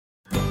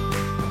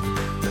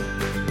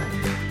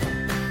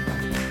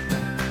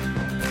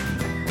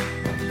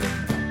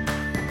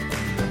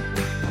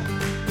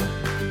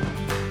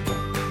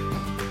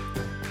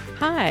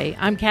Hi,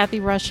 I'm Kathy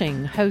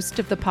Rushing, host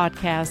of the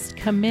podcast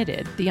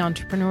Committed, the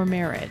Entrepreneur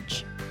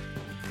Marriage.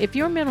 If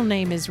your middle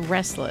name is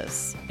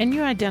Restless and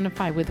you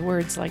identify with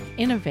words like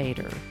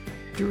innovator,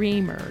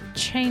 dreamer,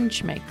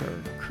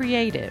 changemaker,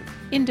 creative,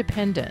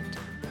 independent,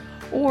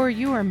 or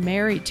you are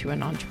married to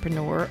an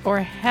entrepreneur, or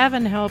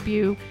heaven help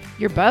you,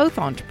 you're both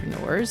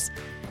entrepreneurs,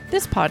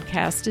 this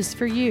podcast is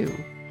for you.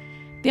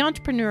 The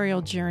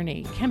entrepreneurial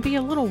journey can be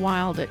a little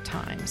wild at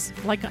times,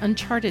 like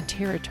uncharted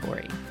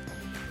territory.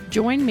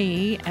 Join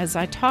me as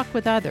I talk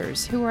with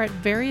others who are at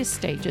various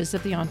stages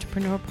of the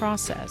entrepreneur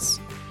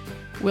process.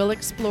 We'll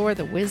explore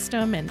the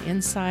wisdom and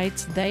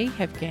insights they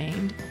have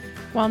gained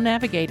while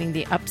navigating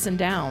the ups and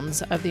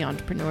downs of the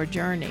entrepreneur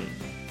journey.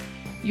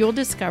 You'll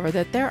discover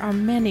that there are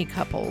many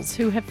couples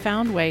who have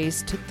found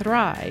ways to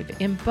thrive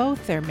in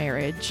both their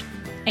marriage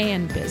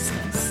and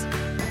business.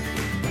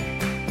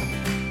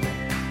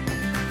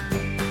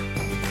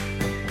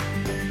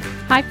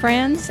 Hi,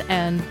 friends,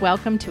 and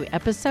welcome to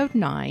episode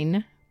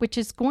 9, which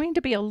is going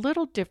to be a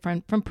little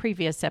different from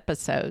previous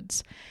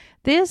episodes.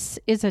 This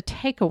is a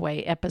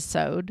takeaway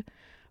episode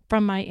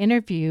from my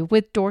interview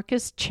with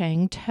Dorcas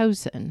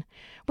Cheng-Tozun.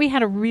 We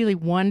had a really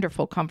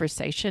wonderful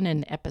conversation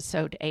in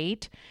episode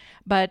 8,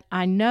 but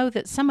I know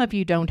that some of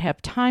you don't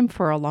have time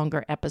for a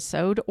longer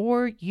episode,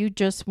 or you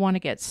just want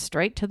to get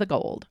straight to the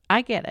gold.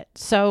 I get it.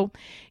 So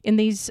in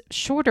these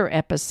shorter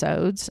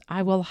episodes,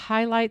 I will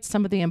highlight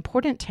some of the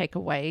important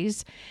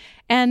takeaways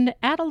and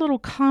add a little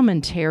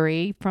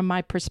commentary from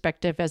my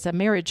perspective as a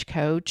marriage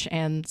coach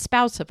and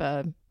spouse of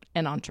an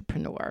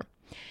entrepreneur.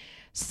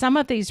 Some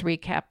of these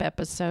recap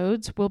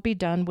episodes will be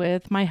done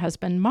with my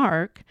husband,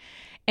 Mark,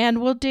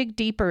 and we'll dig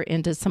deeper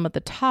into some of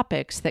the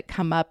topics that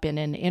come up in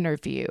an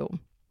interview.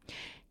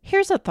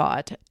 Here's a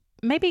thought.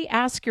 Maybe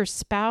ask your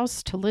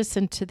spouse to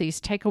listen to these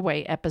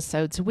takeaway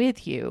episodes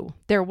with you.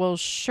 There will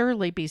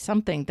surely be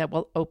something that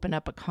will open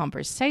up a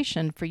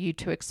conversation for you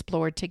to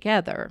explore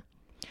together.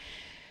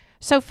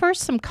 So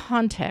first, some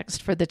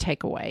context for the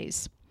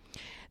takeaways.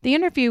 The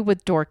interview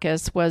with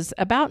Dorcas was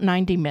about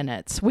 90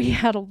 minutes. We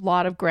had a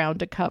lot of ground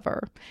to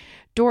cover.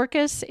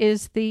 Dorcas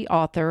is the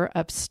author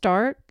of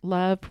Start,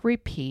 Love,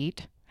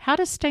 Repeat: How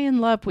to Stay in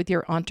Love with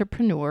Your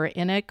Entrepreneur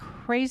in a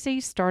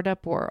Crazy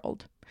Startup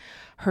World.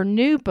 Her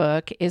new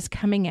book is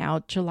coming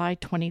out July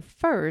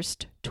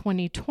 21st,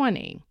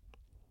 2020.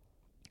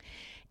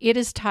 It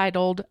is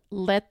titled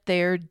Let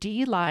There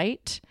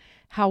Delight: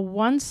 How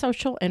One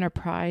Social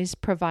Enterprise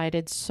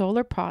Provided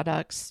Solar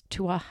Products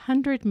to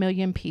 100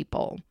 million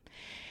People.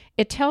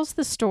 It tells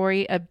the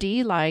story of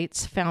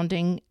Delight's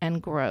founding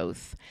and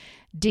growth.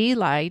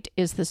 Delight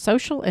is the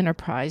social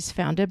enterprise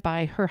founded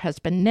by her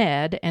husband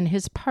Ned and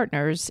his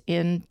partners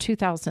in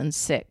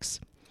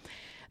 2006.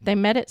 They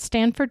met at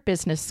Stanford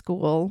Business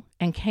School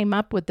and came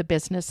up with the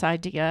business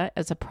idea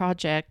as a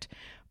project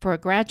for a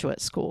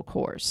graduate school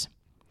course.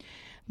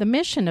 The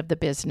mission of the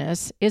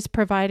business is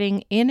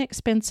providing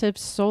inexpensive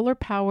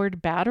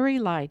solar-powered battery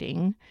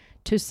lighting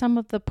to some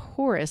of the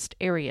poorest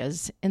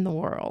areas in the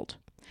world.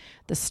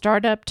 The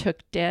startup took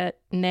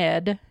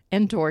Ned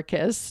and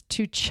Dorcas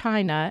to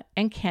China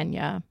and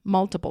Kenya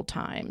multiple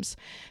times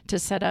to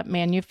set up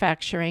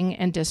manufacturing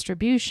and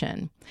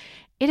distribution.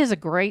 It is a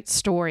great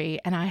story,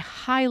 and I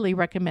highly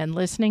recommend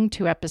listening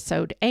to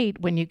episode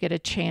 8 when you get a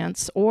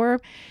chance, or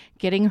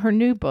getting her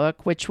new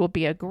book, which will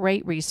be a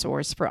great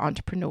resource for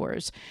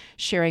entrepreneurs,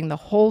 sharing the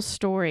whole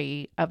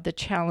story of the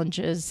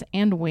challenges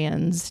and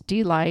wins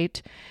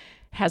Delight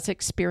has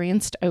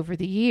experienced over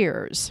the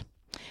years.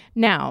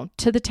 Now,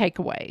 to the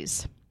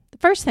takeaways. The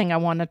first thing I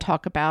want to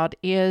talk about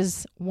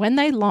is when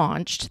they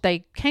launched,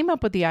 they came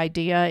up with the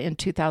idea in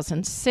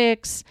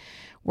 2006,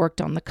 worked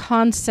on the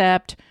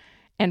concept,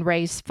 and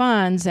raised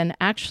funds, and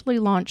actually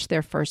launched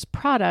their first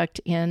product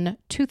in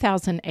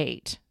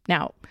 2008.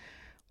 Now,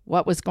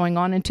 what was going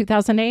on in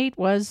 2008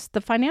 was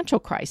the financial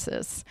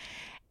crisis.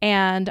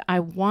 And I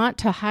want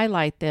to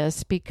highlight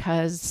this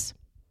because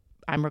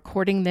I'm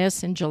recording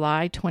this in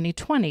July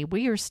 2020.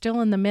 We are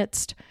still in the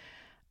midst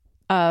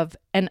of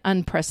an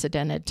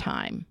unprecedented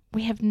time.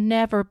 We have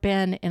never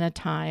been in a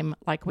time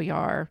like we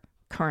are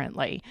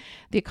currently.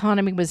 The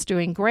economy was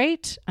doing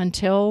great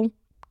until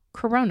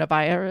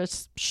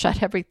coronavirus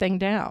shut everything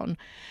down.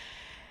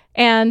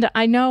 And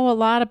I know a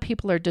lot of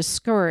people are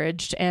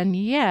discouraged, and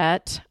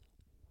yet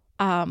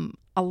a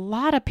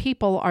lot of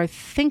people are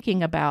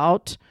thinking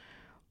about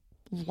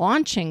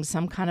launching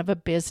some kind of a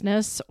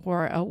business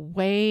or a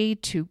way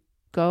to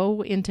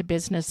go into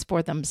business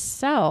for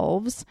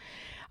themselves.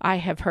 I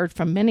have heard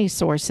from many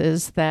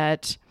sources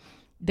that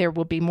there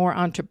will be more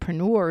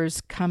entrepreneurs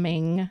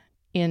coming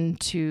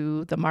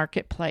into the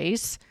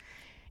marketplace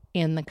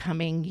in the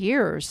coming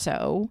year or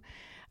so.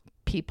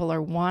 People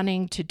are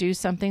wanting to do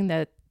something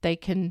that they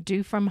can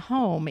do from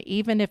home,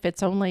 even if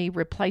it's only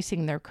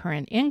replacing their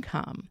current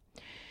income.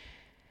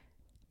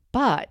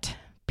 But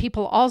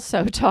people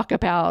also talk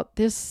about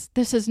this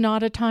is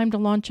not a time to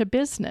launch a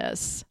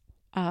business.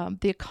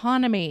 The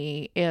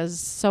economy is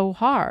so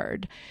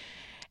hard.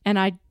 And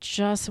I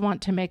just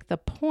want to make the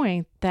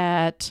point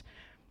that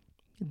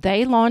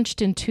They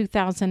launched in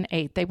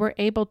 2008. They were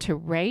able to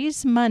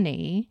raise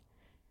money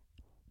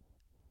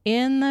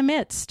in the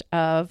midst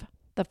of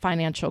the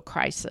financial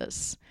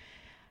crisis.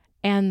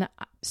 And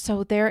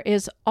so there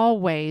is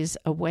always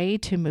a way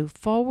to move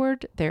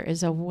forward. There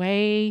is a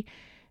way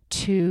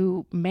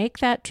to make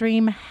that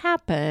dream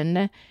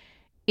happen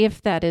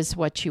if that is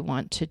what you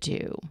want to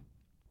do.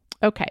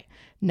 Okay,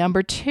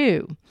 number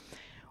 2.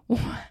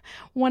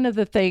 One of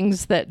the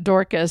things that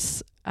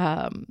Dorcas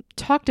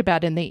talked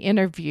about in the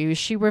interview,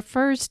 she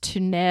refers to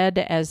Ned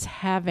as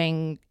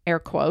having, air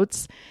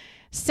quotes,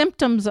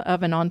 symptoms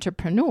of an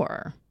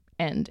entrepreneur,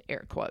 end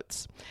air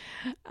quotes.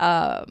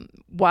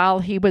 While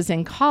he was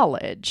in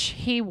college,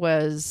 he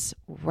was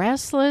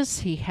restless.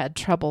 He had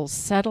trouble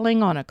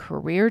settling on a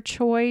career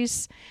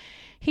choice.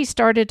 He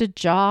started a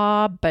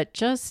job, but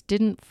just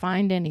didn't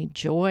find any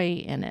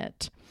joy in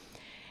it.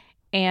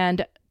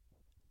 And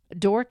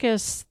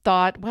Dorcas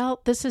thought,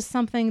 well, this is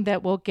something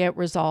that will get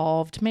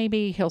resolved.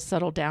 Maybe he'll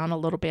settle down a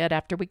little bit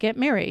after we get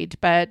married.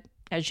 But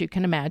as you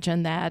can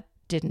imagine, that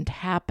didn't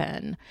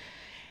happen.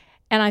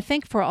 And I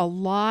think for a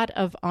lot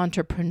of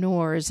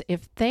entrepreneurs,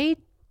 if they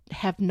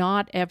have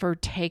not ever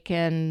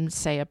taken,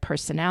 say, a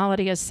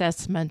personality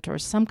assessment or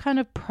some kind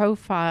of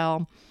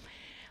profile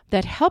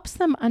that helps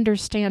them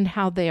understand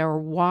how they are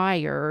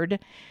wired,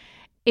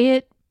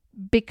 it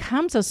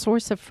becomes a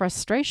source of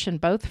frustration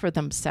both for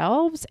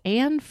themselves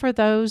and for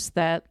those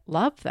that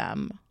love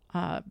them,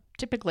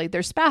 typically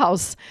their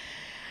spouse,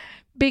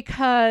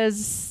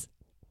 because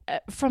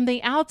from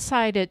the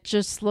outside it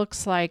just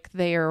looks like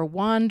they're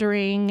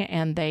wandering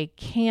and they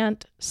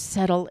can't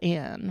settle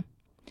in.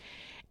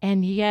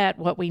 And yet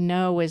what we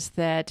know is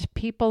that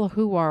people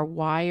who are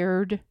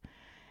wired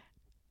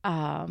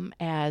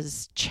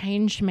as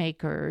change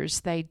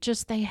makers, they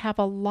have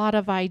a lot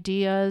of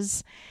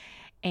ideas,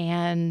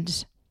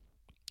 and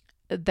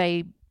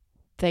they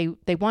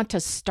want to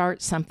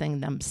start something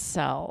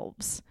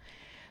themselves.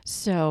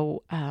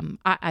 So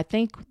I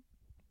think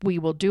we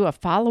will do a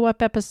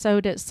follow-up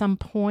episode at some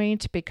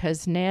point,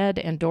 because Ned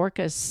and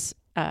Dorcas,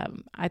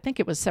 I think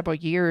it was several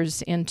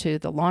years into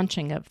the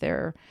launching of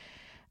their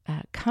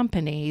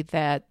company,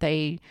 that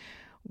they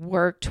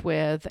worked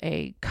with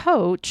a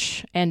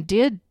coach and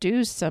did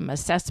do some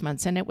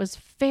assessments, and it was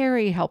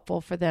very helpful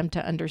for them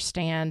to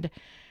understand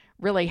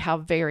really how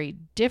very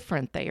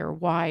different they are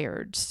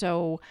wired.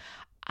 So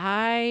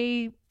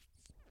I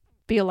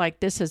feel like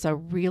this is a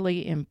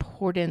really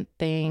important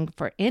thing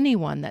for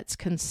anyone that's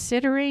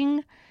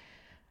considering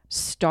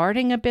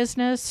starting a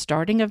business,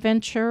 starting a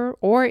venture,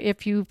 or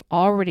if you've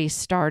already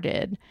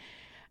started.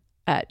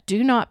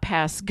 Do not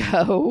pass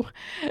go.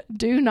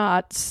 Do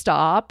not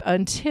stop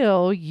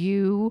until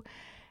you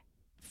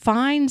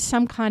find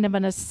some kind of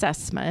an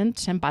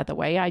assessment. And by the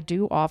way, I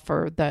do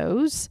offer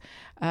those.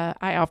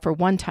 I offer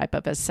one type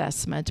of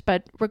assessment,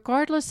 but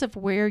regardless of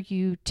where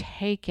you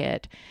take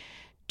it,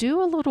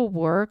 do a little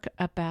work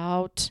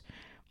about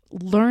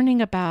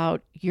learning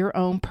about your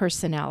own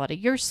personality,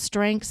 your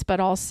strengths, but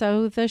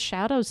also the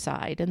shadow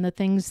side and the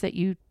things that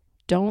you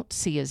don't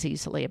see as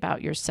easily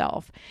about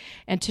yourself.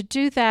 And to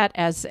do that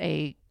as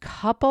a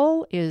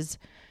couple is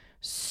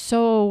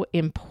so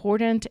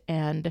important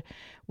and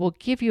will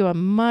give you a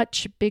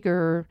much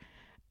bigger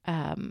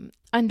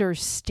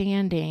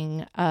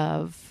understanding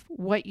of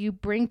what you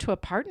bring to a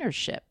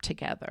partnership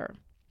together.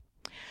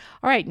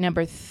 All right,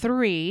 number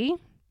 3.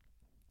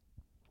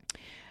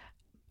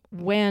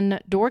 When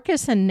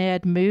Dorcas and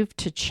Ned moved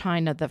to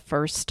China the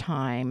first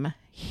time,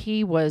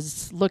 he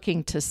was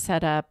looking to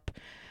set up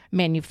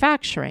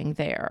manufacturing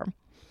there.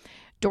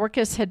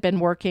 Dorcas had been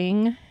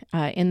working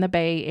in the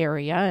Bay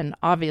Area, and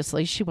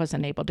obviously she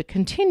wasn't able to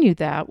continue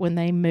that when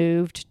they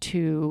moved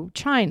to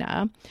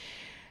China.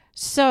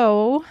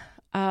 So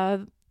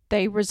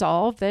they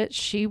resolved that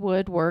she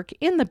would work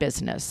in the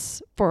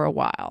business for a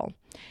while.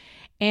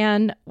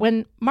 And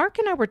when Mark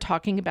and I were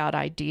talking about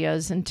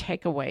ideas and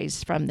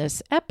takeaways from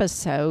this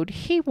episode,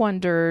 he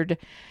wondered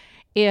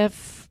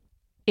if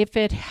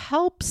it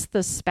helps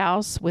the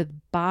spouse with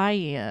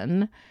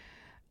buy-in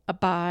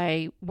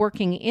by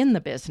working in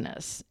the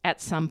business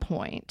at some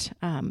point.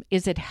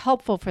 Is it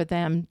helpful for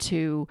them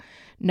to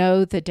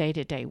know the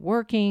day-to-day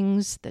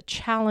workings, the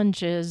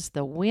challenges,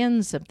 the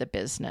wins of the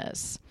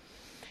business?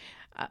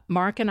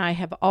 Mark and I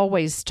have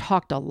always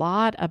talked a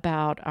lot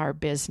about our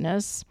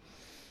business.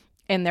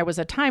 And there was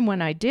a time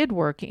when I did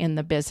work in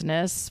the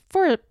business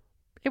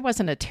it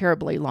wasn't a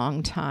terribly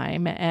long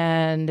time.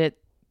 And it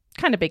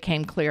kind of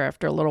became clear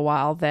after a little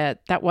while that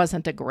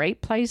wasn't a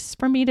great place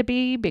for me to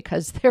be,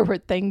 because there were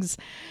things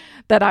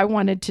that I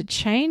wanted to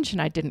change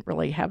and I didn't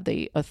really have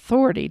the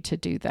authority to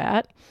do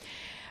that.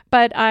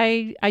 But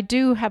I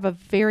do have a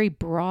very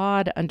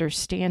broad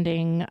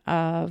understanding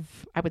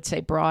of, I would say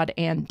broad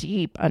and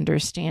deep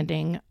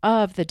understanding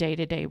of the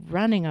day-to-day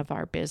running of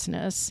our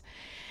business.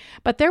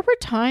 But there were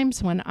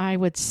times when I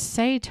would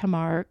say to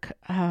Mark,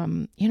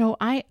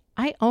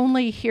 I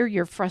only hear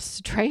your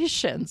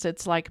frustrations.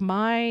 It's like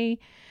my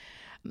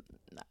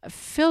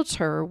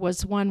filter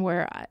was one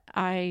where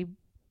I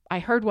I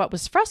heard what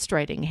was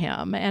frustrating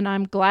him, and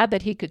I'm glad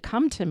that he could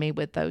come to me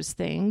with those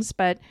things.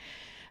 But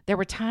there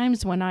were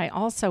times when I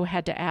also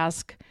had to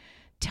ask,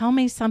 tell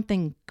me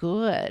something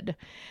good.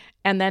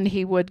 And then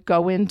he would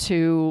go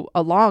into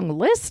a long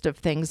list of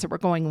things that were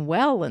going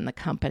well in the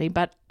company,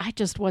 but I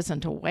just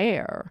wasn't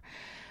aware.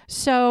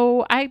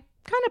 So I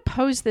kind of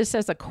pose this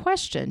as a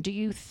question. Do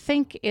you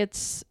think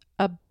it's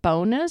a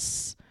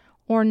bonus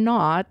or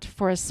not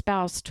for a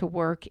spouse to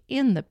work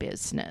in the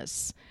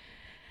business?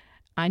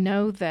 I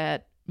know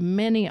that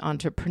many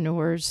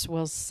entrepreneurs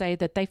will say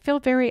that they feel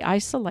very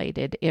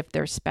isolated if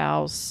their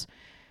spouse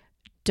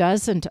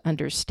doesn't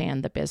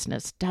understand the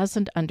business,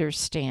 doesn't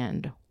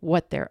understand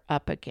what they're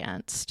up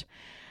against.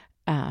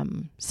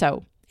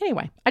 So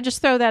anyway, I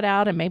just throw that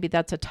out, and maybe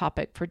that's a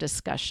topic for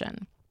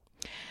discussion.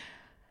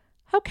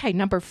 Okay,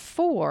 number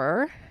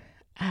 4,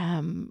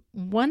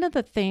 one of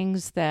the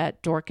things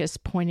that Dorcas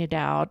pointed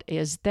out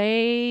is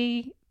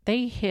they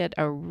hit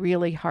a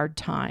really hard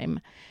time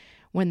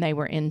when they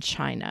were in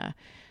China.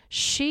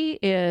 She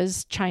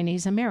is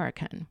Chinese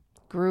American,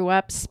 grew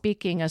up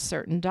speaking a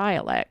certain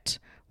dialect,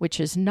 which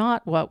is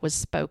not what was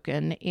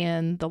spoken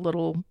in the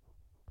little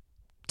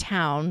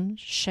town,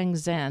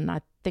 Shenzhen, I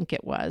think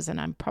it was,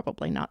 and I'm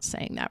probably not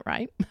saying that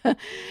right.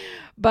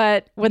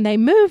 But when they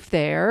moved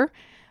there,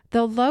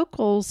 the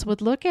locals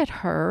would look at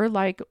her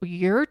like,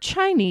 you're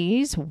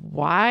Chinese,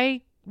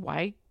 why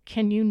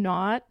can you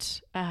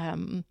not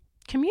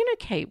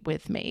communicate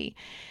with me?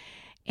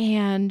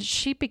 And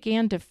she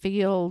began to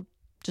feel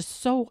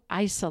just so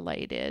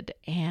isolated,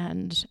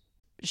 and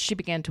she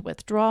began to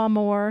withdraw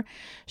more.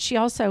 She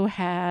also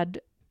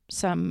had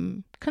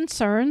some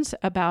concerns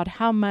about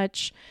how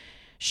much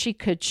she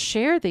could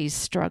share these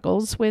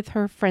struggles with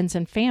her friends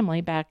and family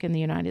back in the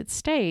United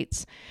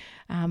States,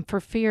 for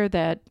fear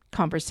that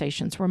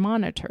conversations were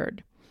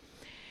monitored.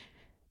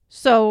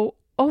 So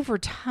over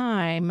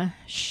time,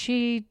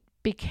 she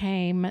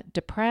became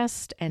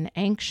depressed and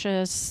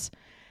anxious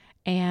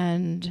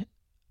and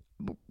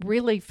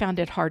really found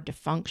it hard to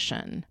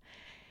function.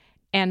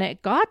 And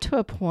it got to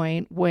a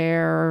point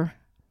where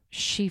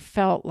she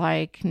felt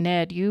like,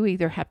 Ned, you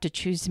either have to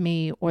choose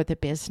me or the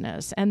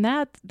business. And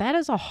that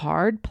is a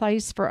hard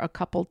place for a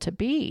couple to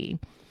be.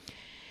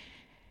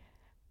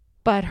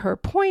 But her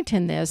point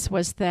in this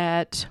was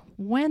that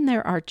when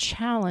there are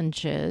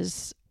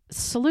challenges,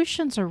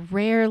 solutions are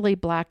rarely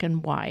black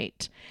and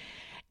white.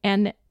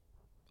 And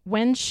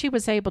when she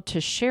was able to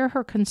share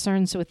her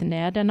concerns with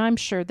Ned, and I'm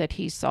sure that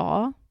he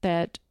saw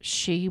that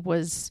she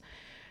was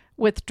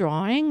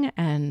withdrawing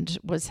and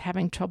was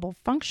having trouble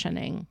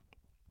functioning.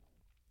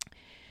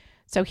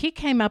 So he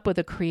came up with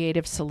a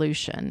creative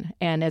solution,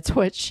 and it's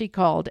what she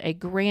called a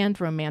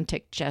grand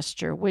romantic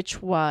gesture,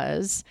 which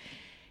was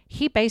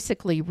he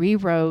basically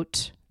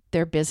rewrote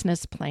their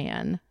business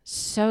plan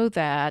so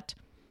that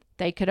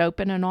they could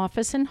open an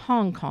office in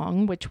Hong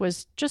Kong, which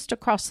was just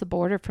across the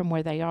border from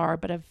where they are,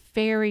 but a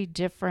very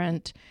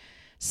different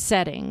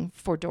setting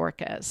for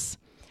Dorcas.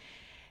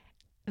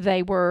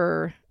 They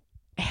were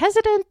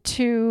hesitant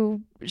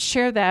to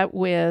share that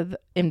with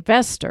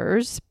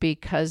investors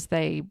because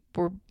they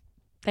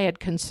had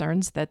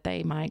concerns that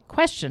they might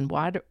question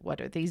what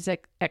are these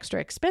extra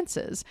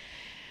expenses.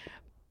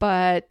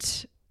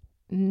 But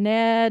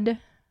Ned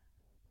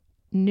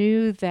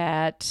knew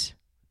that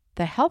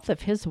the health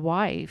of his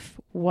wife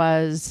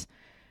was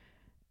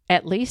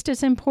at least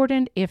as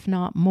important, if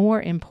not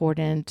more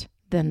important,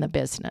 than the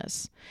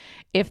business.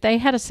 If they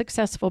had a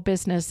successful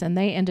business and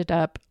they ended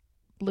up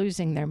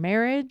losing their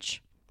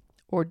marriage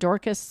or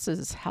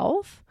Dorcas's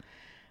health,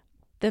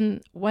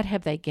 then what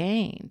have they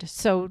gained?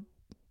 So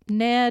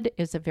Ned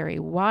is a very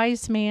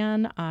wise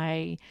man.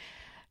 I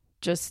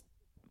just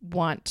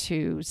want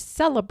to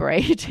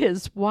celebrate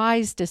his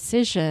wise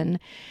decision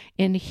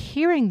in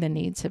hearing the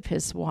needs of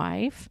his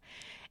wife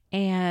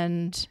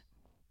and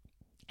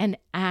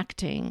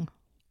acting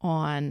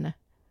on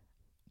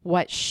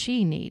what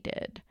she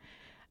needed.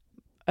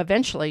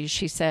 Eventually,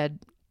 she said,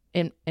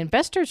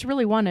 investors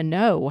really want to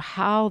know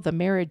how the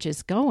marriage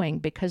is going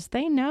because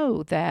they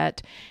know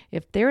that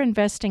if they're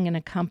investing in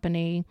a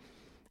company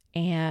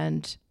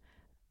and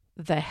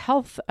the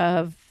health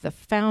of the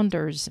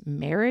founder's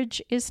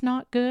marriage is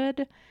not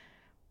good,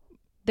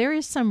 there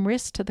is some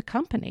risk to the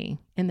company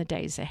in the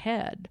days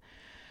ahead.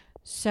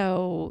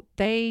 So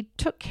they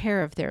took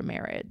care of their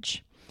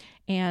marriage.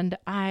 And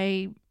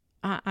I'm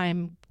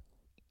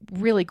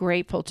really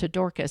grateful to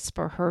Dorcas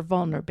for her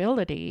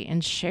vulnerability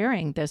in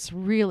sharing this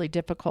really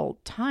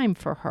difficult time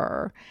for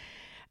her.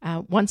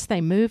 Once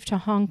they moved to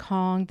Hong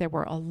Kong, there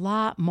were a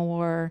lot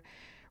more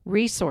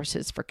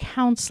resources for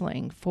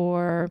counseling,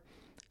 for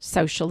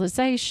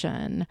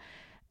socialization.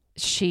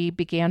 She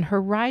began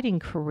her writing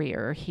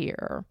career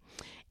here.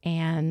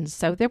 And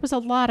so there was a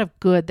lot of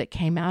good that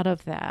came out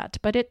of that.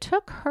 But it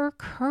took her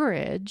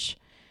courage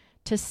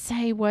to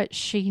say what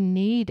she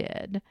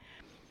needed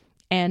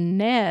and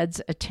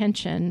Ned's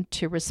attention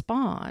to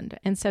respond.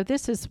 And so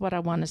this is what I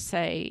want to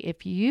say.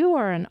 If you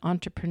are an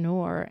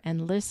entrepreneur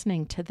and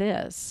listening to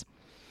this,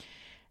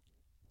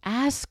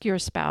 ask your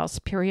spouse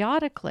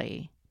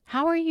periodically,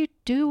 how are you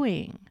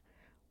doing?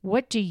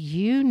 What do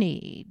you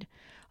need?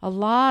 A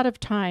lot of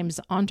times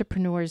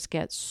entrepreneurs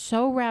get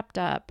so wrapped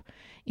up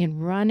in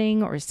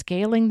running or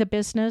scaling the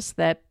business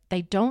that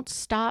they don't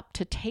stop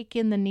to take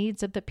in the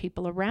needs of the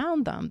people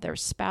around them, their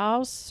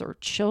spouse or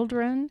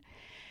children.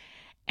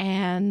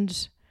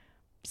 And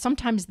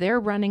sometimes they're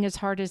running as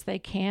hard as they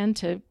can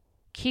to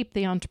keep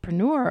the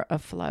entrepreneur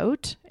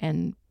afloat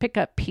and pick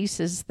up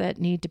pieces that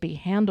need to be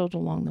handled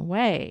along the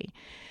way.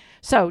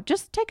 So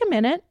just take a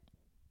minute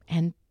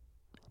and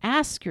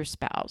ask your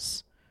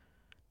spouse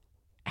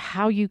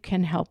how you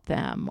can help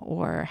them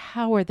or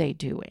how are they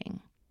doing.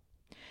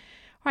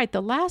 All right,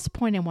 the last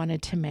point I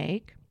wanted to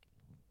make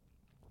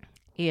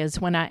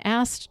is when I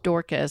asked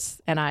Dorcas,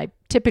 and I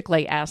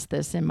typically ask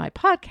this in my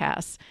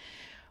podcasts,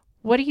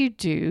 what do you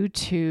do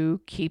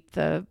to keep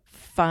the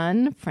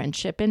fun,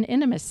 friendship, and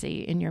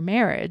intimacy in your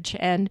marriage?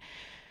 And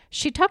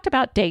she talked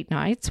about date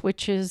nights,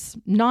 which is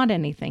not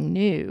anything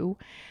new,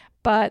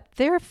 but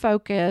their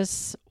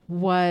focus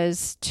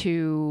was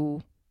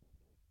to,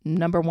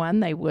 number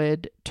one, they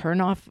would turn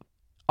off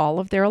all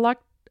of their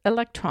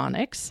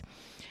electronics,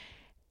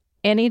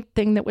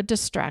 anything that would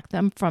distract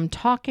them from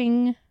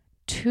talking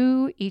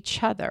to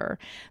each other.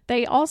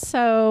 They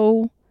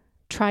also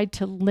tried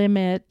to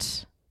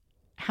limit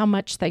how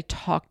much they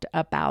talked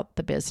about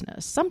the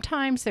business.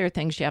 Sometimes there are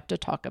things you have to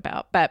talk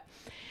about, but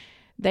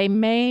they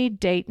made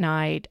date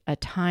night a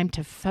time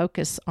to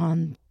focus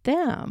on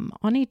them,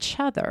 on each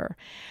other.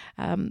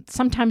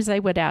 Sometimes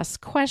they would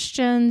ask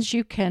questions.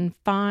 You can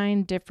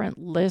find different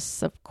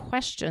lists of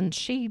questions.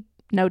 She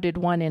noted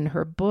one in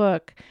her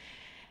book,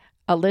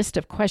 a list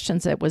of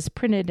questions that was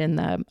printed in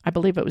I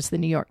believe it was the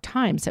New York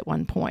Times at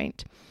one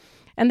point.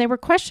 And they were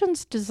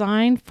questions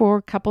designed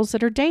for couples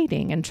that are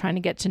dating and trying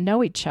to get to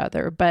know each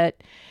other.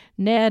 But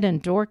Ned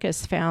and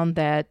Dorcas found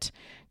that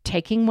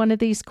taking one of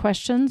these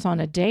questions on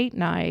a date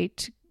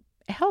night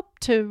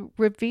helped to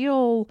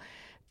reveal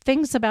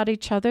things about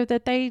each other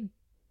that they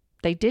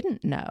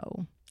didn't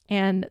know.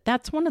 And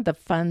that's one of the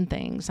fun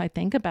things I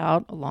think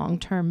about a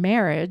long-term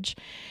marriage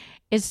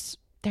is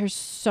there's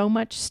so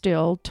much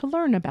still to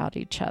learn about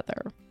each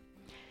other.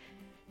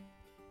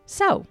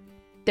 So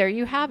there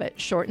you have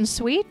it, short and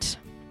sweet.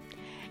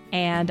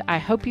 And I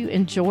hope you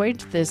enjoyed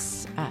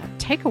this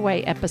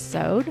takeaway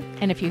episode.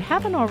 And if you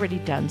haven't already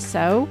done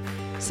so,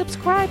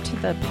 subscribe to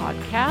the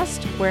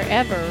podcast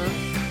wherever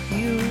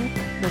you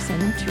listen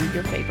to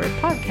your favorite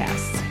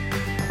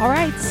podcasts. All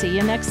right, see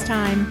you next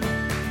time.